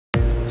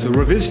So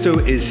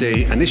Revizto is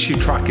an issue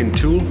tracking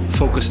tool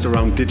focused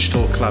around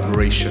digital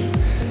collaboration.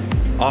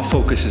 Our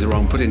focus is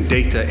around putting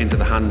data into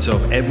the hands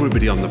of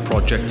everybody on the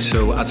project,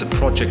 so as a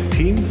project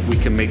team we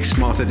can make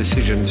smarter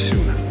decisions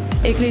sooner.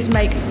 Igloos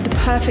make the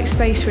perfect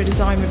space for a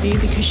design review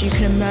because you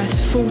can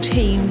immerse full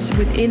teams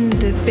within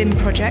the BIM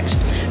project,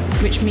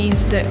 which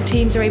means that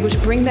teams are able to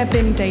bring their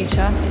BIM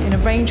data in a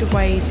range of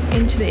ways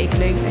into the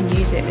Igloo and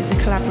use it as a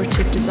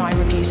collaborative design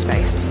review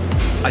space.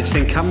 I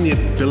think having the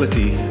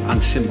ability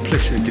and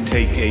simplicity to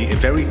take a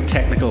very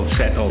technical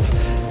set of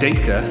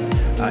data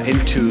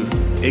into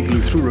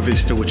Igloo through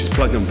Revizto, which is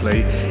plug and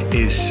play,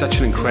 is such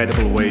an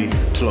incredible way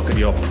to look at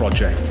your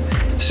project.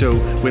 So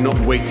we're not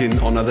waiting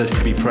on others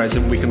to be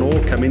present. We can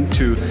all come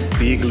into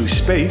the Igloo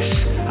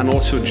space and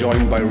also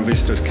join by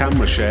Revizto's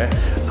camera share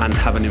and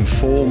have an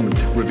informed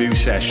review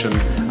session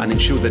and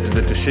ensure that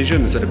the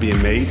decisions that are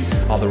being made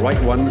are the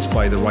right ones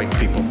by the right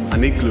people.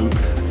 And Igloo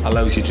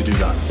allows you to do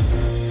that.